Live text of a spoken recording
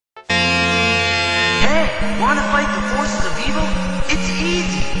Want to fight the forces of evil? It's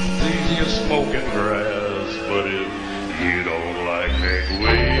easy. It's easy as smoking grass, but if you don't like that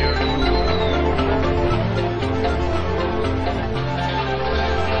way,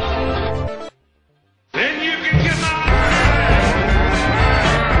 then you can get my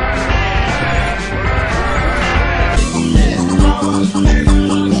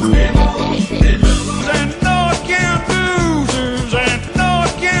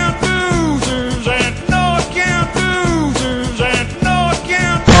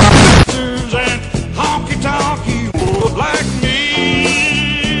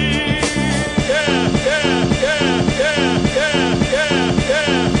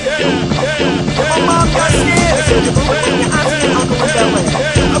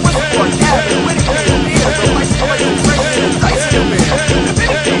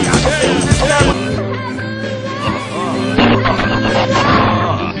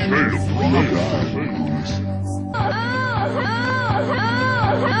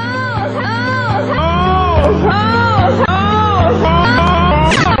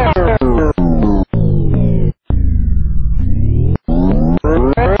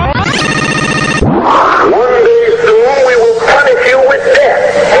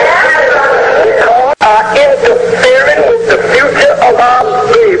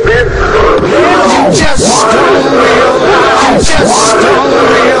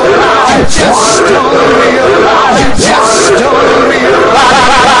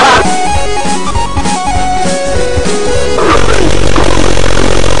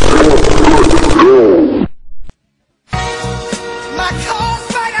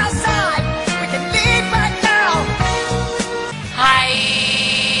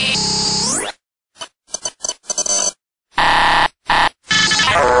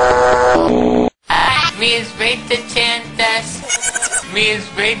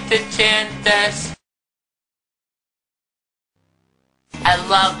I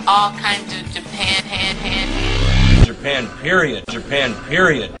love all kinds of Japan, Japan, period. Japan,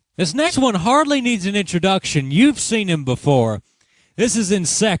 period. This next one hardly needs an introduction. You've seen him before. This is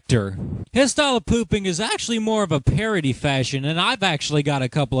Insector. His style of pooping is actually more of a parody fashion, and I've actually got a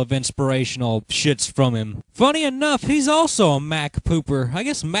couple of inspirational shits from him. Funny enough, he's also a Mac pooper. I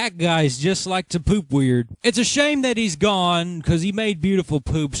guess Mac guys just like to poop weird. It's a shame that he's gone, because he made beautiful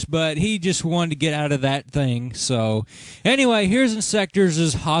poops, but he just wanted to get out of that thing, so... Anyway, here's Insector's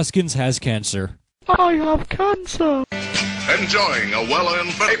as Hoskins has cancer. I have cancer. Enjoying a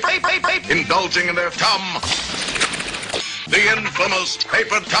well-earned break, indulging in their cum. The infamous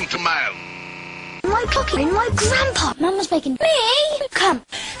paper come to man. My cooking, my grandpa. Mum was making me. Come.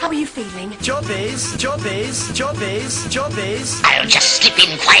 How are you feeling? Jobbies. I'll just slip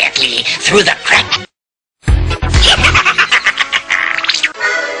in quietly through the crack.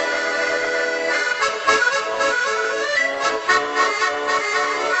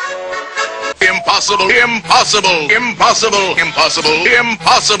 Impossible.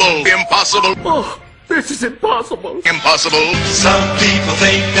 Oh, this is impossible. Impossible. Some people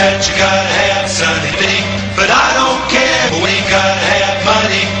think that you gotta have sunny day, but I don't care. We gotta have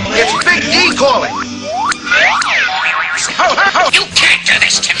money. It's Big D calling. You can't do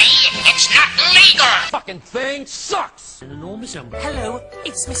this to me. It's not legal. Fucking thing sucks. An enormous Hello,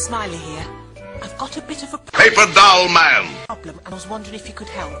 it's Miss Smiley here. I've got a bit of a Paper doll man. problem, and I was wondering if you could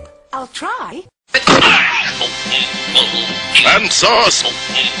help. I'll try. And sauce.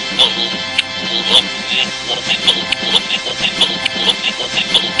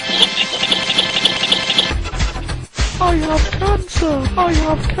 I have cancer. I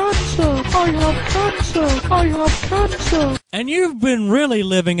have cancer. I have cancer. I have cancer. And you've been really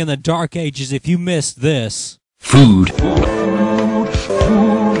living in the dark ages if you missed this. Food.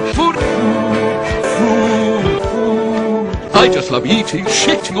 I just love eating,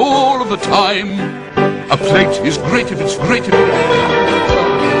 shitting all of the time. A plate is great if it's great if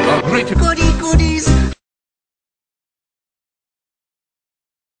Goodies.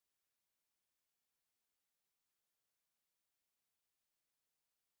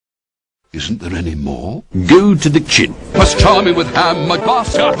 Isn't there any more? Go to the kitchen. Must charming with ham, my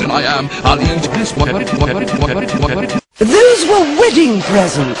bastard and I am. I'll eat this one. Those were wedding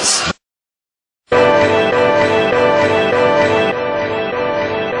presents.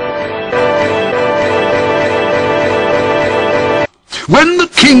 When the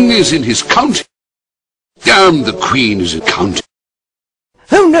king is in his county, and the queen is in county.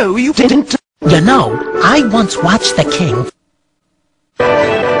 Oh no, you didn't. You know, I once watched the king.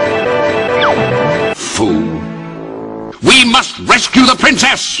 Fool. We must rescue the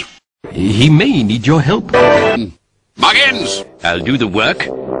princess. He may need your help. Muggins! I'll do the work,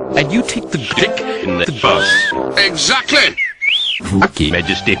 and you take the dick in the bus. Exactly! Lucky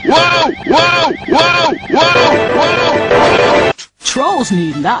Majesty. Whoa! Whoa! Whoa! Whoa! Whoa! Trolls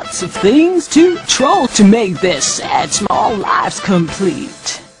need lots of things to troll to make their sad small lives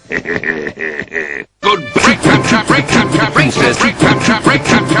complete. Good break trap trap break trap trap Princess. break trap trap break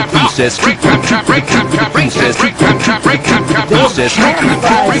trap trap Princess. break trap trap break trap trap Princess. break trap trap break trap trap Princess. break trap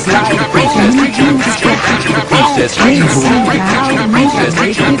trap break trap trap break trap trap Princess.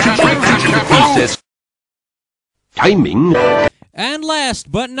 Princess. Timing. And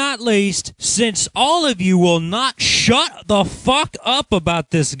last but not least, since all of you will not shut the fuck up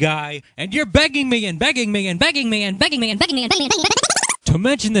about this guy, and you're begging me and begging me and begging me and begging me and begging me and begging me to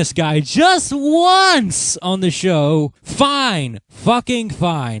mention this guy just once on the show, fine, fucking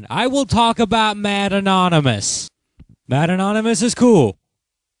fine. I will talk about Mad Anonymous. Mad Anonymous is cool.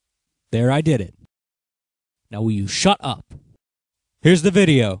 There, I did it. Now will you shut up? Here's the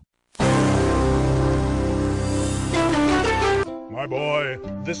video. My boy,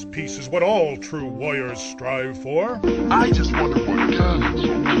 this piece is what all true warriors strive for. I just wonder what guns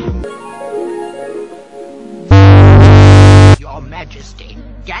will do. Your Majesty,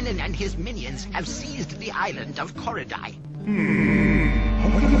 Ganon and his minions have seized the island of Korodai.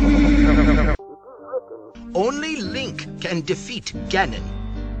 Only Link can defeat Ganon.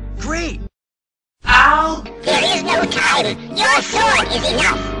 Great! Ow! There is no time! Your sword is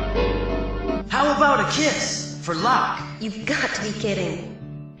enough! How about a kiss for luck? You've got to be kidding.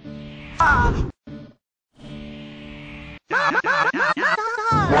 Wow!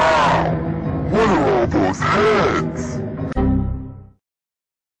 What are all those heads?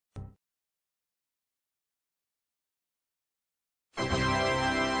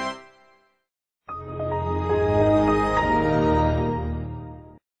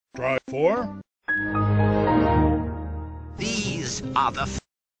 Strive for? These are the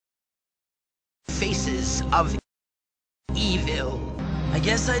faces of evil. I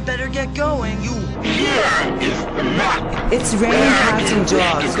guess I'd better get going. It's raining cats and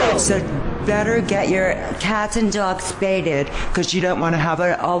dogs, so better get your cats and dogs spaded, because you don't want to have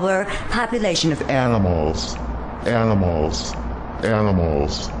an overpopulation of Animals. Animals.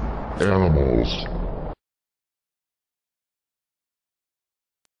 Animals. Animals.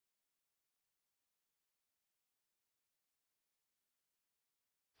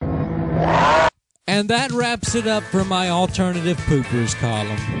 And that wraps it up for my alternative poopers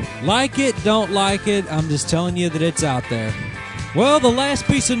column. Like it, don't like it, I'm just telling you that it's out there. Well, the last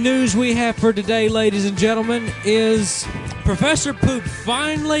piece of news we have for today, ladies and gentlemen, is Professor Poop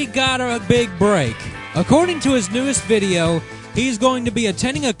finally got a big break. According to his newest video, he's going to be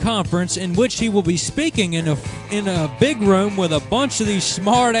attending a conference in which he will be speaking in a big room with a bunch of these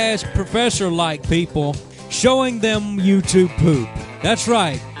smart-ass professor-like people, showing them YouTube poop. That's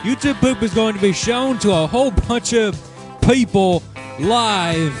right. YouTube poop is going to be shown to a whole bunch of people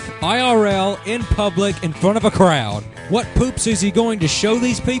live, IRL, in public, in front of a crowd. What poops is he going to show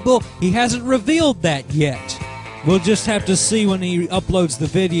these people? He hasn't revealed that yet. We'll just have to see when he uploads the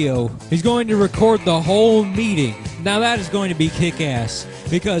video. He's going to record the whole meeting. Now that is going to be kick-ass,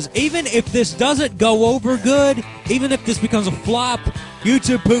 because even if this doesn't go over good, even if this becomes a flop,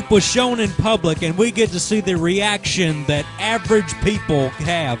 YouTube poop was shown in public and we get to see the reaction that average people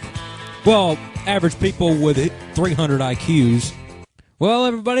have. Well, average people with 300 IQs. Well,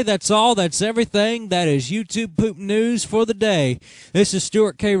 everybody, that's all. That's everything. That is YouTube poop news for the day. This is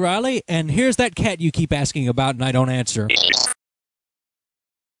Stuart K. Riley, and here's that cat you keep asking about and I don't answer.